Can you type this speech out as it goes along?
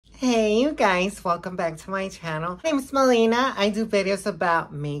Hey you guys, welcome back to my channel. My name is Melina. I do videos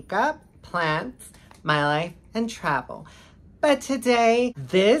about makeup, plants, my life, and travel. But today,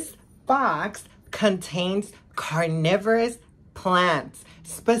 this box contains carnivorous plants,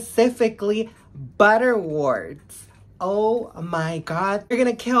 specifically butterworts. Oh my god, you're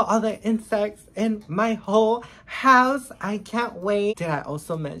gonna kill all the insects in my whole house. I can't wait. Did I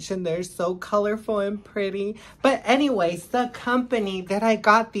also mention they're so colorful and pretty? But anyways, the company that I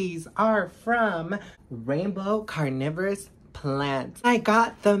got these are from Rainbow Carnivorous Plants. I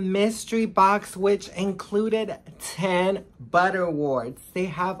got the mystery box, which included 10 butterworts. They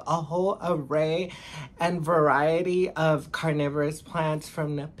have a whole array and variety of carnivorous plants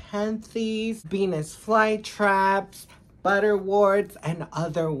from nepenthes, Venus flytraps, butterworts, and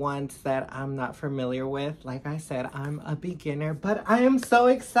other ones that I'm not familiar with. Like I said, I'm a beginner, but I am so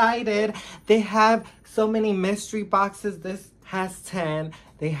excited. They have so many mystery boxes. This has 10.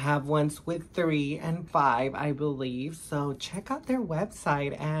 They have ones with 3 and 5, I believe. So check out their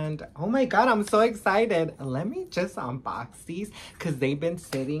website. And oh my god, I'm so excited. Let me just unbox these because they've been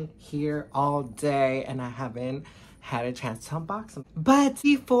sitting here all day and I haven't had a chance to unbox them. But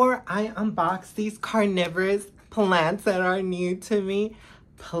before I unbox these carnivorous plants that are new to me,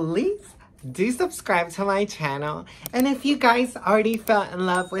 please do subscribe to my channel. And if you guys already fell in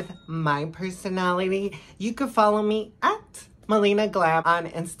love with my personality, you can follow me at Melina Glam on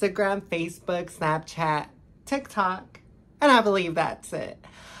Instagram, Facebook, Snapchat, TikTok, and I believe that's it.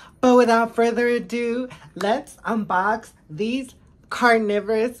 But without further ado, let's unbox these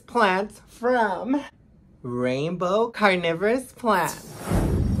carnivorous plants from Rainbow Carnivorous Plants.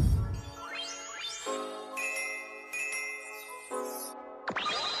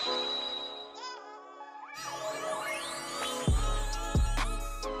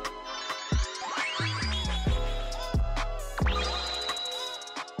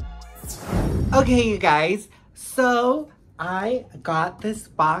 Okay, you guys, so I got this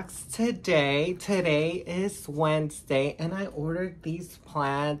box today. Today is Wednesday, and I ordered these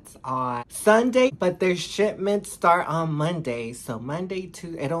plants on Sunday, but their shipments start on Monday. So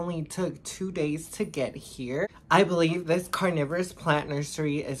it only took 2 days to get here. I believe this carnivorous plant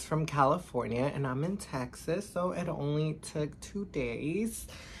nursery is from California, and I'm in Texas, so it only took 2 days.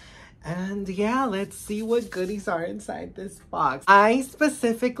 And yeah, let's see what goodies are inside this box. I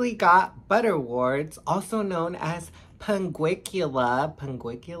specifically got butterworts, also known as Pinguicula.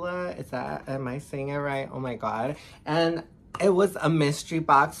 Pinguicula, am I saying it right? Oh my god. And it was a mystery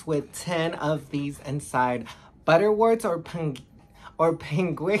box with 10 of these inside. Butterworts or Pinguicula, or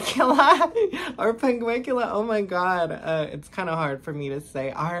Pinguicula, oh my god. It's kind of hard for me to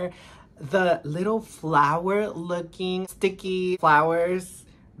say. Are the little flower looking sticky flowers.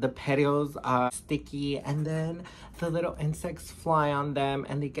 The petals are sticky, and then the little insects fly on them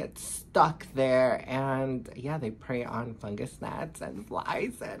and they get stuck there, and yeah, they prey on fungus gnats and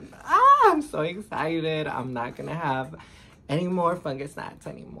flies, and I'm so excited. I'm not gonna have any more fungus gnats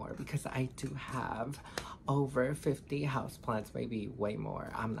anymore because I do have over 50 houseplants, maybe way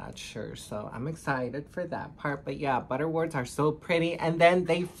more, I'm not sure. So I'm excited for that part. But yeah, butterworts are so pretty, and then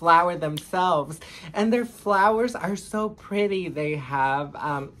they flower themselves, and their flowers are so pretty. They have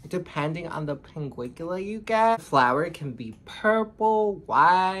depending on the Pinguicula you get, the flower can be purple,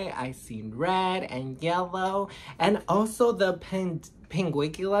 white, I seen red and yellow, and also the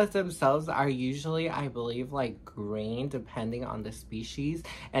Pinguiculas themselves are usually, I believe, like green, depending on the species.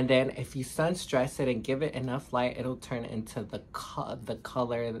 And then if you sun stress it and give it enough light, it'll turn into the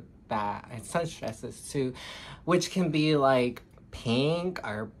color that sun stresses too, which can be like pink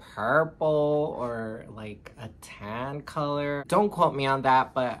or purple or like a tan color. Don't quote me on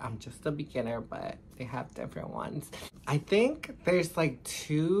that, but I'm just a beginner, but they have different ones. I think there's like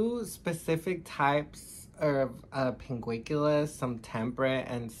 2 specific types of Pinguicula, some temperate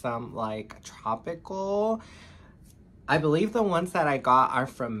and some like tropical. I believe the ones that I got are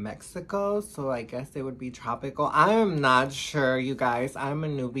from Mexico, so I guess they would be tropical. I'm not sure, you guys. I'm a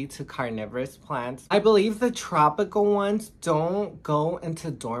newbie to carnivorous plants. I believe the tropical ones don't go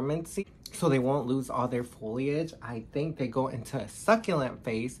into dormancy, so they won't lose all their foliage. I think they go into a succulent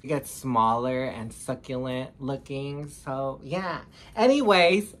phase. It gets smaller and succulent looking. So yeah.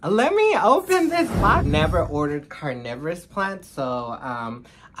 Anyways, let me open this box. Never ordered carnivorous plants, so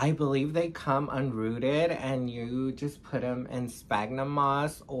I believe they come unrooted and you just put them in sphagnum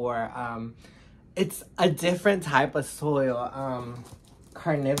moss, or it's a different type of soil.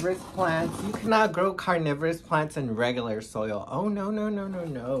 Carnivorous plants, you cannot grow carnivorous plants in regular soil. Oh no, no, no, no,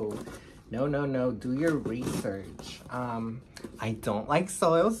 no. No, do your research. I don't like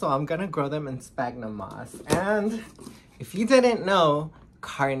soil, so I'm gonna grow them in sphagnum moss. And if you didn't know,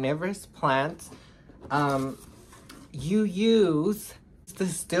 carnivorous plants, you use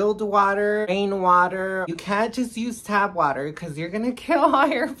distilled water, rainwater. You can't just use tap water because you're gonna kill all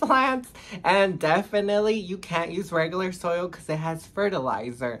your plants. And definitely you can't use regular soil because it has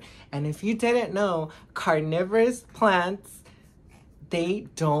fertilizer. And if you didn't know, carnivorous plants,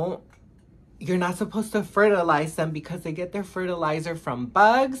 you're not supposed to fertilize them because they get their fertilizer from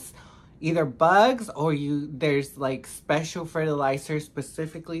bugs, either bugs or there's like special fertilizers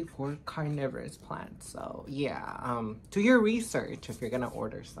specifically for carnivorous plants. So yeah, do your research if you're gonna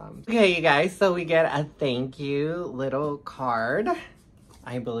order some. Okay, you guys, so we get a thank you little card.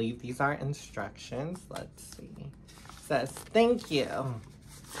 I believe these are instructions. Let's see. It says, thank you.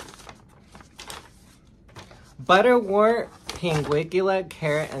 Butterwort Pinguicula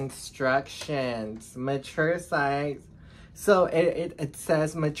care instructions. Mature size. So it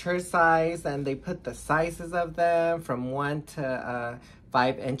says mature size, and they put the sizes of them from 1 to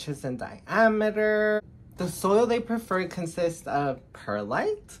 5 inches in diameter. The soil they prefer consists of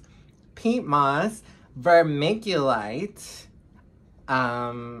perlite, peat moss, vermiculite.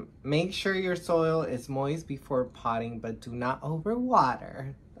 Make sure your soil is moist before potting, but do not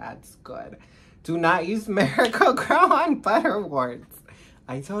overwater. That's good. Do not use Miracle-Gro on butterworts.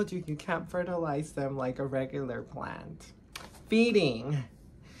 I told you can't fertilize them like a regular plant. Feeding.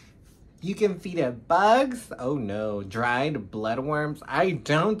 You can feed it bugs. Oh no, dried bloodworms. I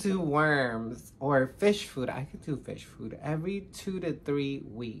don't do worms. Or fish food. I could do fish food every 2 to 3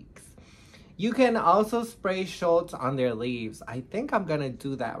 weeks. You can also spray Schultz on their leaves. I think I'm gonna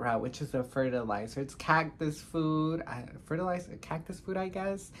do that route, which is a fertilizer. It's cactus food. Cactus food, I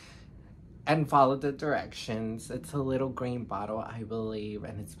guess. And follow the directions. It's a little green bottle, I believe,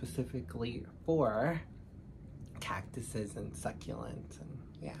 and it's specifically for cactuses and succulents. And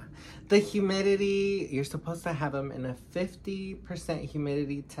yeah, the humidity, you're supposed to have them in a 50%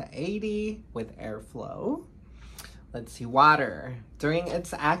 humidity to 80 with airflow. Let's see, water. During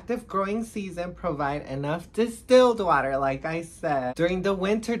its active growing season, provide enough distilled water, like I said. During the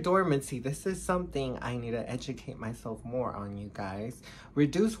winter dormancy, this is something I need to educate myself more on, you guys.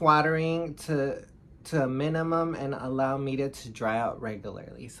 Reduce watering to a minimum and allow media to dry out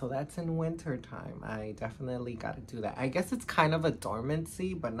regularly. So that's in winter time. I definitely got to do that. I guess it's kind of a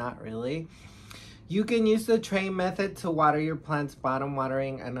dormancy, but not really. You can use the tray method to water your plant's bottom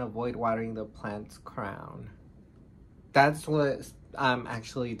watering and avoid watering the plant's crown. That's what I'm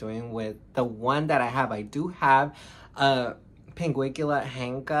actually doing with the one that I have. I do have a Pinguicula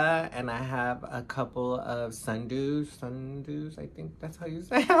hanka, and I have a couple of sundews. Sundews, I think that's how you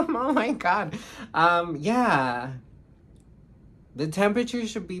say them. Oh my god. Yeah. The temperature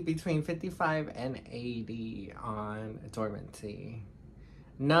should be between 55 and 80 on dormancy.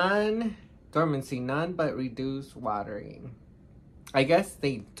 None but reduce watering. I guess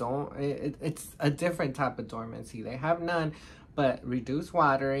they don't, it's a different type of dormancy. They have none, but reduce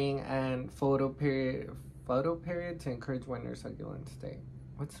watering and photo period to encourage winter succulent state.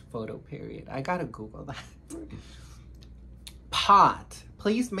 What's photo period? I gotta Google that. Pot.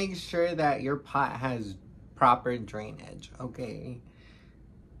 Please make sure that your pot has proper drainage, okay?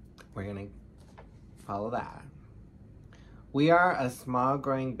 We're gonna follow that. We are a small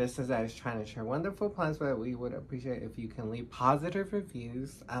growing business that is trying to share wonderful plants, but we would appreciate if you can leave positive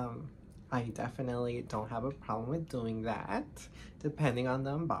reviews. I definitely don't have a problem with doing that. Depending on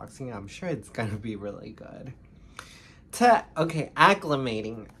the unboxing, I'm sure it's gonna be really good.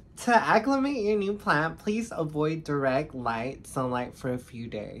 Acclimating. To acclimate your new plant, please avoid direct sunlight for a few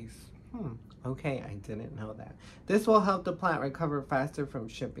days. Okay, I didn't know that. This will help the plant recover faster from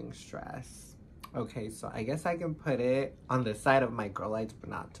shipping stress. Okay, so I guess I can put it on the side of my grow lights, but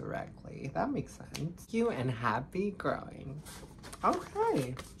not directly. That makes sense. Thank you and happy growing.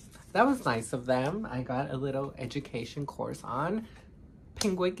 Okay, that was nice of them. I got a little education course on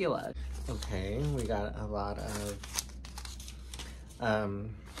Pinguicula. Okay, we got a lot of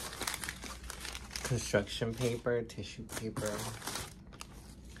construction paper, tissue paper.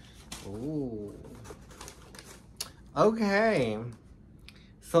 Ooh. Okay.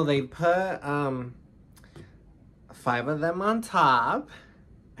 So they put 5 of them on top,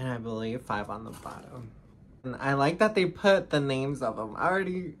 and I believe 5 on the bottom. And I like that they put the names of them. I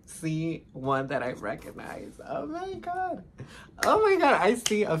already see one that I recognize. Oh my god. Oh my god, I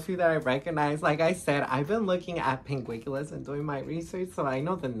see a few that I recognize. Like I said, I've been looking at Pinguiculas and doing my research, so I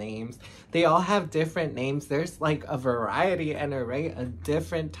know the names. They all have different names. There's like a variety and array of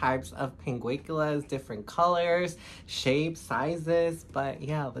different types of Pinguiculas, different colors, shapes, sizes. But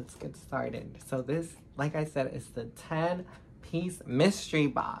yeah, let's get started. So this, like I said, is the 10-piece mystery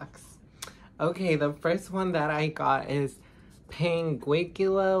box. Okay, the first one that I got is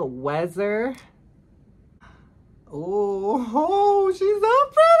Penguicula weather. Oh, she's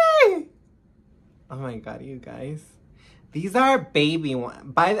so pretty. Oh my god, you guys. These are baby ones.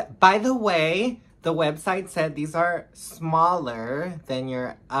 By the way, the website said these are smaller than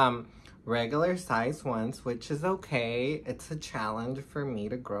your regular size ones, which is okay. It's a challenge for me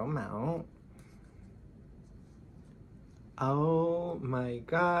to grow them out. Oh my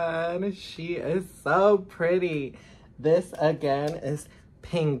god, she is so pretty. This again is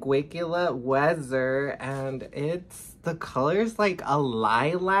Penguicula weather, and the color's like a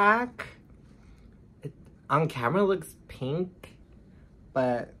lilac. It on camera looks pink,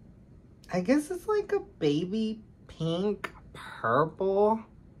 but I guess it's like a baby pink purple.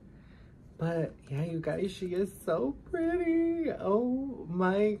 But yeah, you guys, she is so pretty. Oh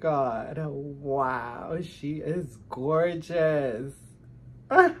my god. Wow, she is gorgeous.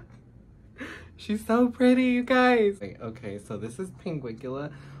 She's so pretty, you guys. Okay, so this is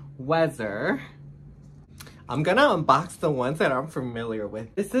Penguicula weather. I'm gonna unbox the ones that I'm familiar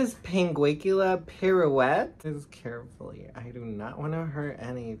with. This is Penguicula pirouette. Just carefully. I do not want to hurt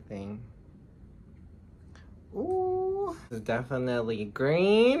anything. Ooh, this is definitely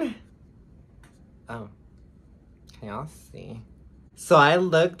green. Oh, can y'all see? So I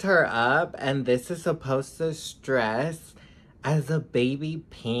looked her up, and this is supposed to stress as a baby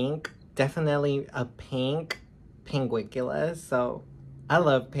pink. Definitely a pink Penguicula. So I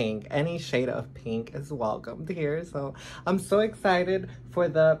love pink. Any shade of pink is welcomed here. So I'm so excited for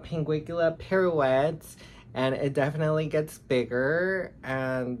the Penguicula pirouettes, and it definitely gets bigger,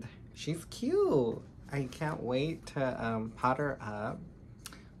 and she's cute. I can't wait to pot her up.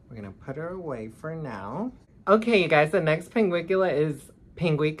 We're gonna put her away for now. Okay, you guys, the next Penguicula is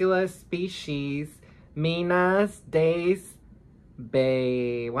Penguicula species Minas de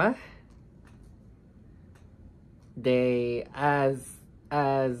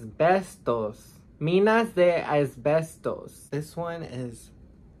asbestos. Minas de asbestos. This one is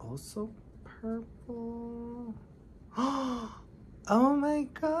also purple. Oh my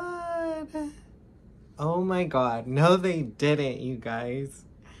god. Oh my god. No, they didn't, you guys.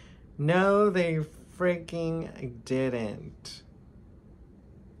 No, they freaking didn't.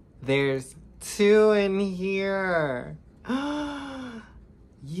 There's two in here.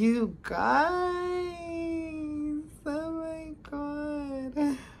 You guys. Oh my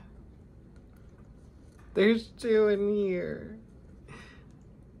god. There's two in here.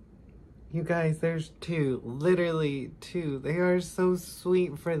 You guys, there's two. Literally two. They are so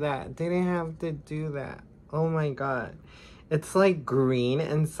sweet for that. They didn't have to do that. Oh my god. It's like green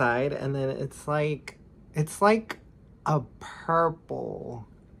inside, and then it's like a purple.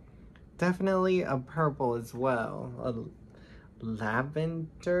 Definitely a purple as well. A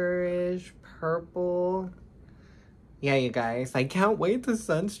lavenderish purple. Yeah, you guys, I can't wait to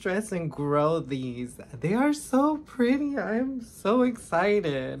sunstress and grow these. They are so pretty. I'm so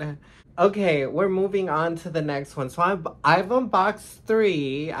excited. Okay, we're moving on to the next one. So I've unboxed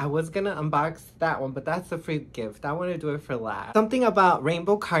 3. I was gonna unbox that one, but that's a free gift. I want to do it for last. Something about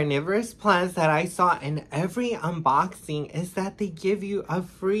rainbow carnivorous plants that I saw in every unboxing is that they give you a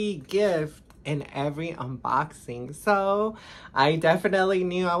free gift in every unboxing. So I definitely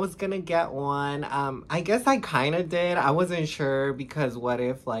knew I was gonna get one. I guess I kind of did. I wasn't sure, because what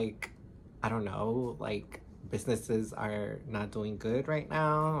if, like, I don't know, like, businesses are not doing good right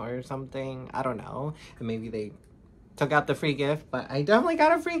now or something. I don't know. And maybe they took out the free gift, but I definitely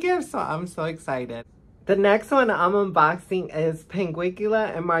got a free gift, so I'm so excited. The next one I'm unboxing is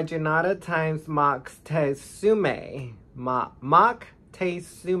Penguicula emarginata times Mock Tesume. Mock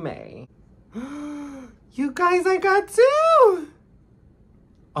Tesume. You guys, I got 2!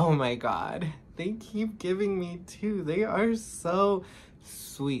 Oh my god. They keep giving me 2. They are so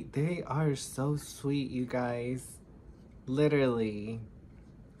sweet. They are so sweet, you guys. Literally.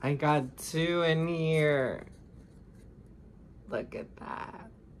 I got 2 in here. Look at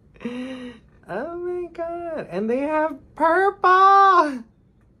that. Oh my god. And they have purple.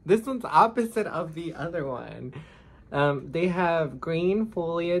 This one's opposite of the other one. They have green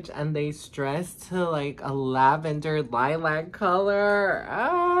foliage, and they stress to like a lavender lilac color.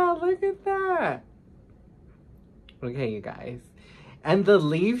 Ah, look at that. Okay, you guys. And the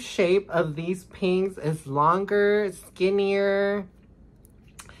leaf shape of these pinks is longer, skinnier.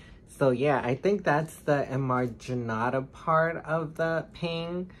 So yeah, I think that's the emarginata part of the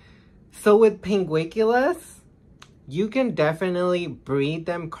ping. So with Penguiculas, you can definitely breed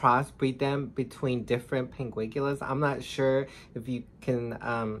them, crossbreed them between different Penguiculas. I'm not sure if you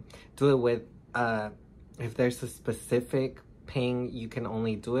can do it with, if there's a specific ping you can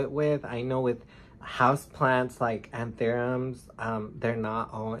only do it with. I know with houseplants like anthuriums, they're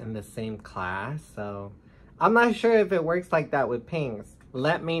not all in the same class. So I'm not sure if it works like that with pinks.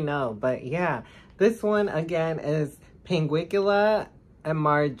 Let me know. But yeah, this one again is Pinguicula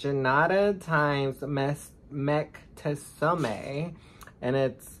emarginata times Mectesome. And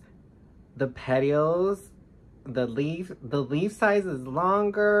it's the petioles, the leaf size is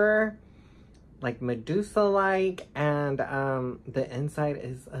longer, like Medusa-like, and the inside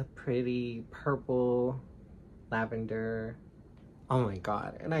is a pretty purple lavender. Oh my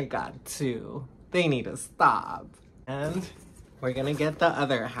god, and I got two. They need to stop. And we're gonna get the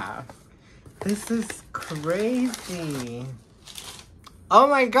other half. This is crazy. Oh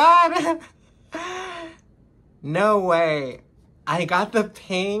my god. No way. I got the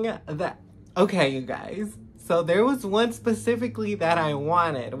ping that... Okay, you guys. So there was one specifically that I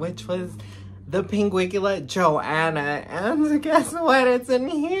wanted, which was the Pinguicula Joanna. And guess what? It's in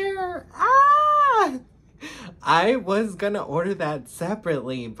here. Ah! I was gonna order that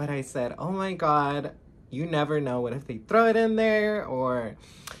separately, but I said, oh my god, you never know. What if they throw it in there? Or...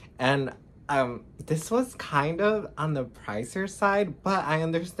 And this was kind of on the pricier side, but I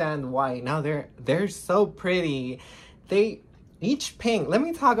understand why. Now they're so pretty. Each ping, let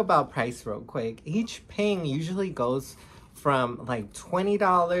me talk about price real quick. Each ping usually goes from like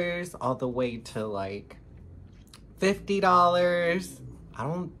 $20 all the way to like $50. I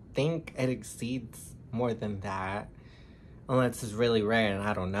don't think it exceeds more than that. Unless it's really rare and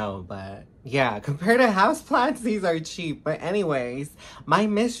I don't know, but yeah, compared to houseplants, these are cheap. But anyways, my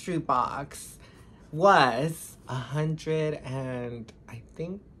mystery box was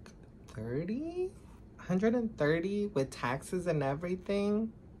 130 with taxes and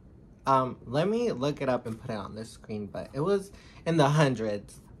everything. Let me look it up and put it on the screen, but it was in the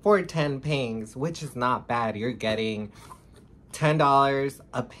hundreds for 10 pings, which is not bad. You're getting $10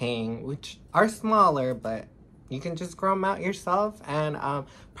 a ping, which are smaller, but you can just grow them out yourself and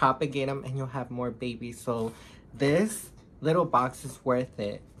propagate them, and you'll have more babies. So this little box is worth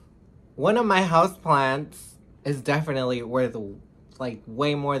it. One of my houseplants is definitely worth like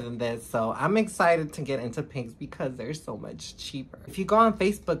way more than this. So I'm excited to get into pinks because they're so much cheaper. If you go on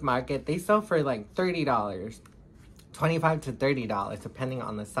Facebook Market, they sell for like $30, $25 to $30, depending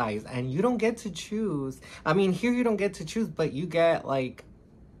on the size. And you don't get to choose. I mean, here you don't get to choose, but you get like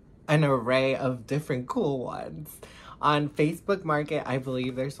an array of different cool ones. On Facebook Market, I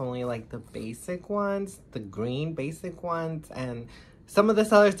believe there's only like the basic ones, the green basic ones, and some of the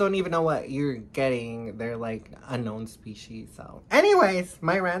sellers don't even know what you're getting. They're like unknown species. So anyways,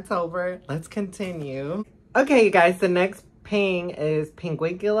 my rant's over. Let's continue. Okay, you guys, the next ping is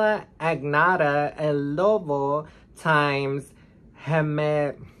Pinguicula agnata el lobo times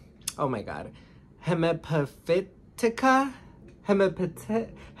hemipiphitica. Hemipiphic.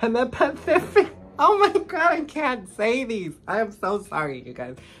 Oh my god, I can't say these. I am so sorry, you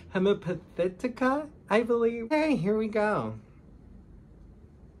guys. Hemipiphitica, I believe. Okay, here we go.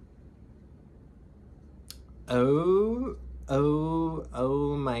 Oh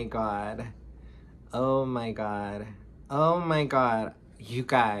my god. Oh my god. Oh my god. You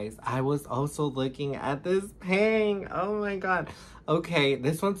guys, I was also looking at this ping. Oh my god. Okay,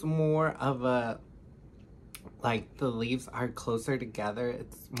 this one's more of a... like the leaves are closer together.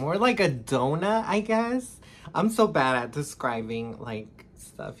 It's more like a donut, I guess. I'm so bad at describing like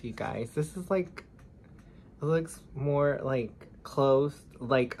stuff, you guys. This is like, it looks more like close,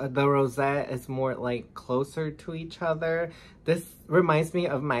 like the rosette is more like closer to each other. This reminds me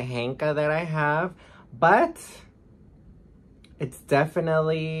of my Hanka that I have, but it's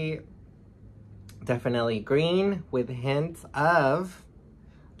definitely green with hints of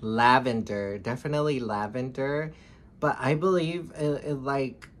lavender. Definitely lavender, but I believe it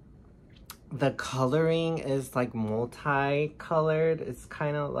like the coloring is like multi-colored. It's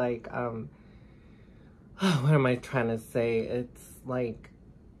kind of like what am I trying to say? It's like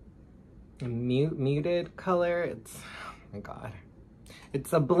a muted color. It's, oh my god,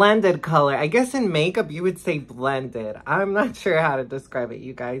 it's a blended color. I guess in makeup you would say blended. I'm not sure how to describe it,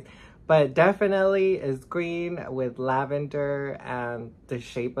 you guys. But definitely is green with lavender, and the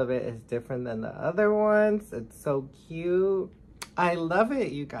shape of it is different than the other ones. It's so cute. I love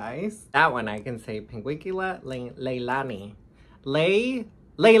it, you guys. That one I can say Pinguicula leilani.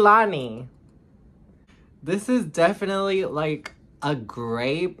 Leilani. This is definitely like a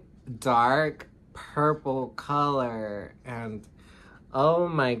grape dark purple color, and oh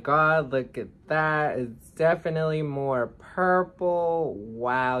my god, look at that. It's definitely more purple.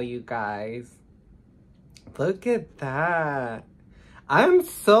 Wow, you guys. Look at that.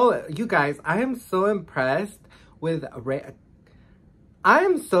 You guys, I am so impressed with I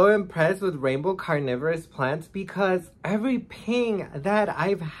am so impressed with rainbow carnivorous plants because every ping that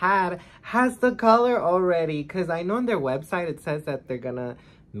I've had has the color already. Because I know on their website it says that they're gonna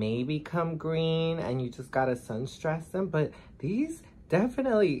maybe come green and you just gotta sun stress them. But these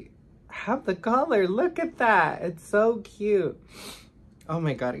definitely have the color. Look at that. It's so cute. Oh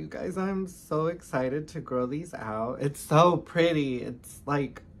my god, you guys, I'm so excited to grow these out. It's so pretty. It's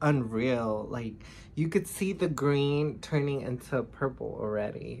like unreal. Like you could see the green turning into purple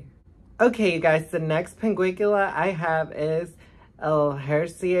already. Okay, you guys, the next pinguicula I have is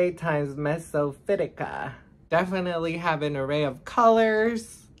Hercier times Mesophytica. Definitely have an array of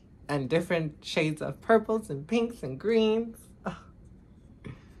colors and different shades of purples and pinks and greens. Oh.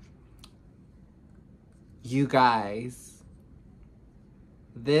 You guys,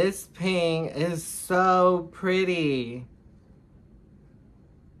 this ping is so pretty.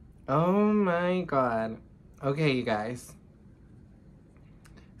 Oh my god. Okay, you guys.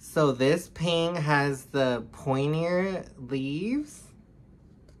 So this ping has the pointier leaves.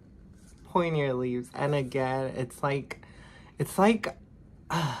 Pointier leaves. And again, it's like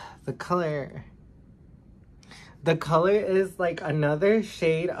the color. The color is like another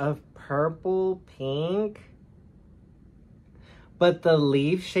shade of purple pink. But the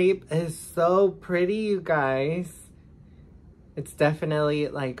leaf shape is so pretty, you guys. It's definitely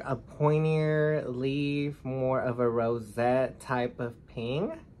like a pointier leaf, more of a rosette type of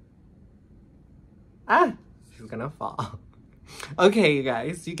pink. Ah, she's gonna fall. Okay, you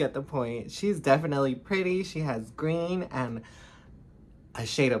guys, you get the point. She's definitely pretty. She has green and a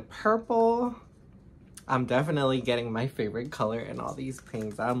shade of purple. I'm definitely getting my favorite color in all these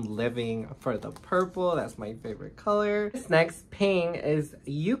pinks. I'm living for the purple. That's my favorite color. This next pink is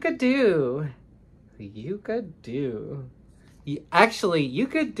You Could Do. You Could Do. Actually, you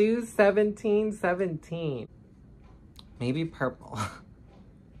could do 1717. Maybe purple.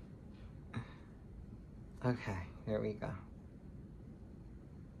 Okay, here we go.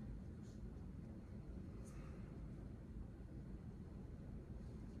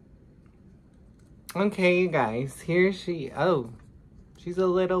 Okay, you guys, here she, oh, she's a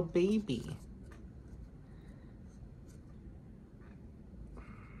little baby.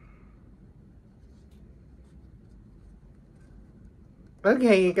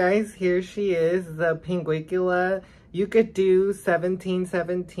 Okay, you guys, here she is, the pinguicula. You could do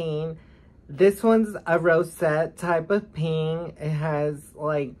 1717. This one's a rosette type of ping. It has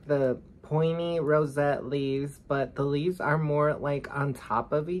like the pointy rosette leaves, but the leaves are more like on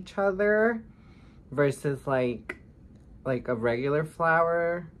top of each other versus like a regular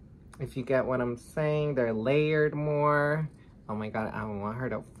flower. If you get what I'm saying, they're layered more. Oh my god, I don't want her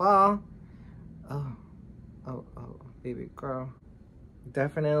to fall. Oh, baby girl.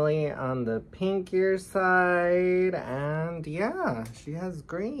 Definitely on the pinkier side, and yeah, she has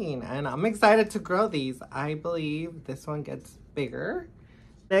green, and I'm excited to grow these. I believe this one gets bigger.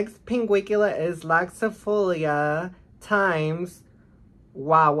 Next pinguicula is Laxifolia times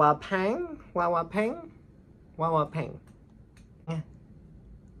Wawapang. Yeah.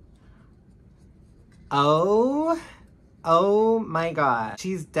 Oh my god,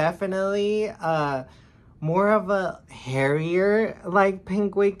 she's definitely more of a hairier like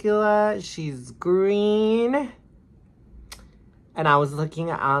pinguicula. She's green. And I was looking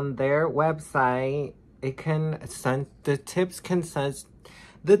on their website. It can the tips can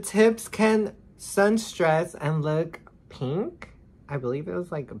sun stress and look pink. I believe it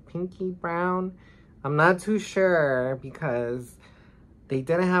was like a pinky brown. I'm not too sure because they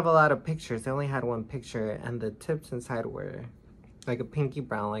didn't have a lot of pictures. They only had one picture and the tips inside were like a pinky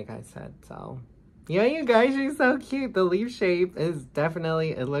brown, like I said, so. Yeah, you guys, she's so cute. The leaf shape is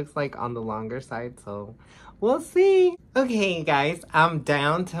definitely, it looks like on the longer side, so we'll see. Okay, you guys, I'm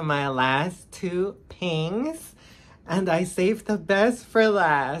down to my last two pings, and I saved the best for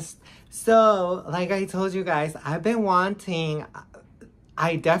last. So, like I told you guys, I've been wanting,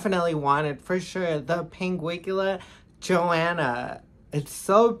 I definitely wanted for sure the Pinguicula Joanna. It's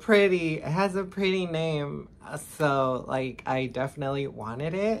so pretty. It has a pretty name. So, like, I definitely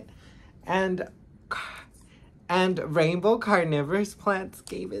wanted it. And Rainbow Carnivorous Plants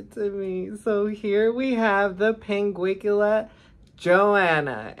gave it to me. So here we have the Pinguicula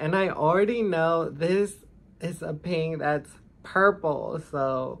Joanna. And I already know this is a pink that's purple.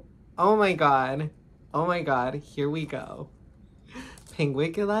 So, oh my god. Oh my god. Here we go.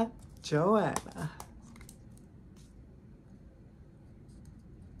 Pinguicula Joanna.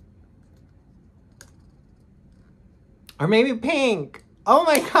 Or maybe pink. Oh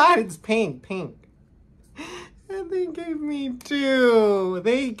my god, it's pink. And they gave me two.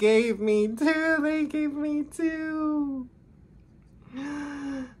 They gave me two.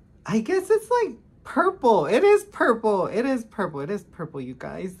 I guess it's like purple. It is purple. It is purple. It is purple, you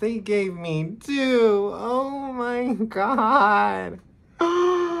guys. They gave me two. Oh my god.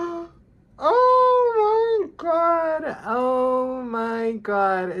 Oh my god. Oh my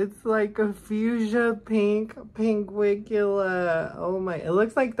god. It's like a fuchsia pink pinguicula. Oh my. It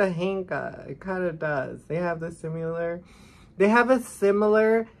looks like the Henka. It kind of does. They have a similar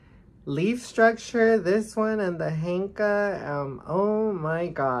leaf structure, this one and the Henka. Oh my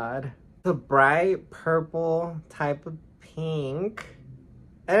god. It's a bright purple type of pink.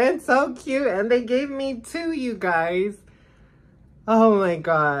 And it's so cute. And they gave me two, you guys. Oh my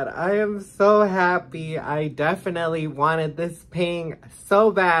god. I am so happy. I definitely wanted this pink so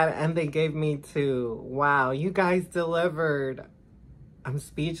bad. And they gave me two. Wow, you guys delivered. I'm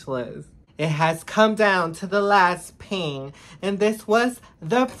speechless. It has come down to the last ping, and this was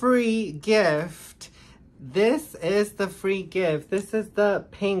the free gift. This is the free gift. This is the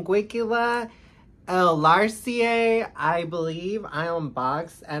Pinguicula Larciae, I believe. I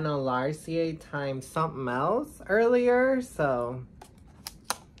unboxed an Larciae times something else earlier, so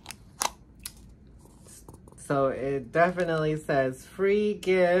it definitely says free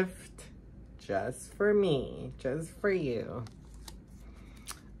gift just for me, just for you.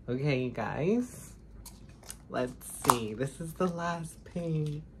 Okay, you guys, let's see. This is the last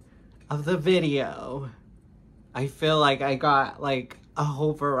ping of the video. I feel like I got like a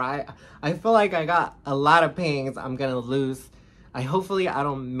whole variety. I feel like I got a lot of pings. I'm gonna lose. Hopefully I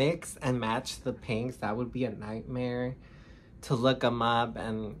don't mix and match the pinks. That would be a nightmare to look them up.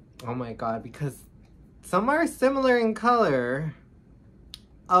 And oh my god, because some are similar in color.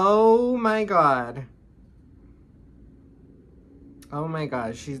 Oh my god. Oh my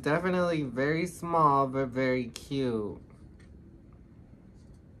gosh, she's definitely very small, but very cute.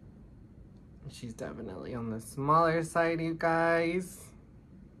 She's definitely on the smaller side, you guys.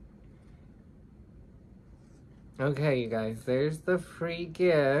 Okay, you guys, there's the free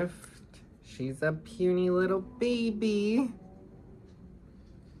gift. She's a puny little baby.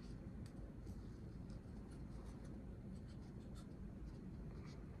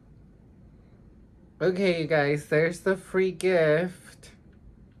 Okay, you guys, there's the free gift.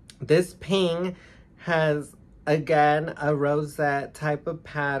 This ping has, again, a rosette type of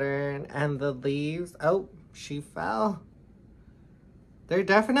pattern, and the leaves, oh, she fell. They're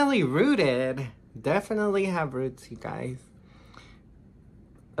definitely rooted. Definitely have roots, you guys.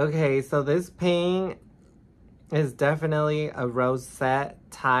 Okay, so this ping is definitely a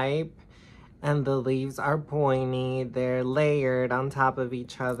rosette type. And the leaves are pointy. They're layered on top of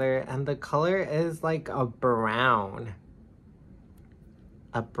each other. And the color is like a brown.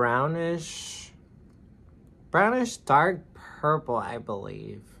 A brownish dark purple, I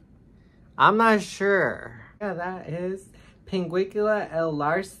believe. I'm not sure. Yeah, that is Pinguicula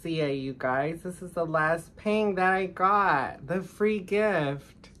Larciae, you guys. This is the last ping that I got. The free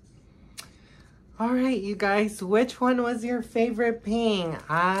gift. Alright, you guys. Which one was your favorite ping?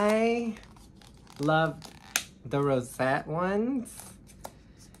 I loved the rosette ones.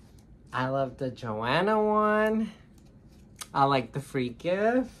 I love the Joanna one. I like the free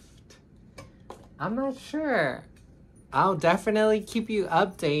gift. I'm not sure. I'll definitely keep you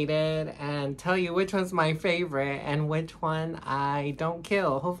updated and tell you which one's my favorite and which one I don't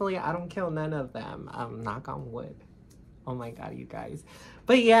kill. Hopefully I don't kill none of them. Knock on wood. Oh my god, you guys.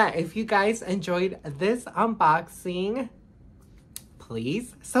 But yeah, if you guys enjoyed this unboxing,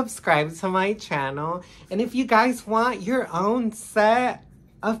 please subscribe to my channel. And if you guys want your own set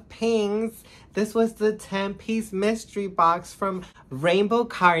of pings, this was the 10-piece mystery box from Rainbow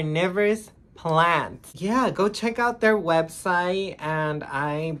Carnivorous Plants. Yeah, go check out their website, and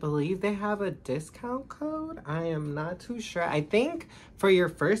I believe they have a discount code. I am not too sure. I think for your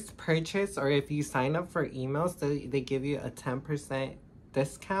first purchase, or if you sign up for emails, they give you a 10%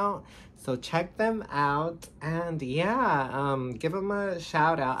 discount. So check them out, and yeah, give them a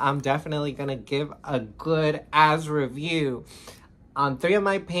shout out. I'm definitely gonna give a good ass review. On 3 of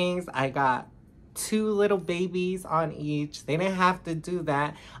my pings, I got 2 little babies on each. They didn't have to do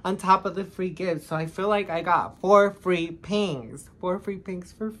that on top of the free gift. So I feel like I got 4 free pings. 4 free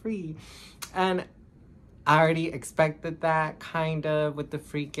pings for free. And I already expected that kind of with the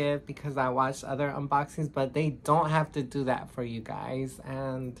free gift because I watched other unboxings, but they don't have to do that for you guys.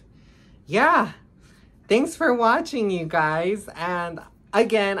 And yeah, thanks for watching, you guys. And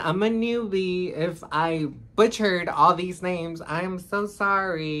again, I'm a newbie. If I butchered all these names, I'm so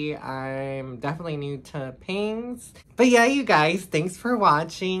sorry. I'm definitely new to pings. But yeah, you guys, thanks for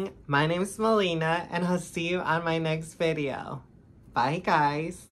watching. My name is Melina, and I'll see you on my next video. Bye, guys.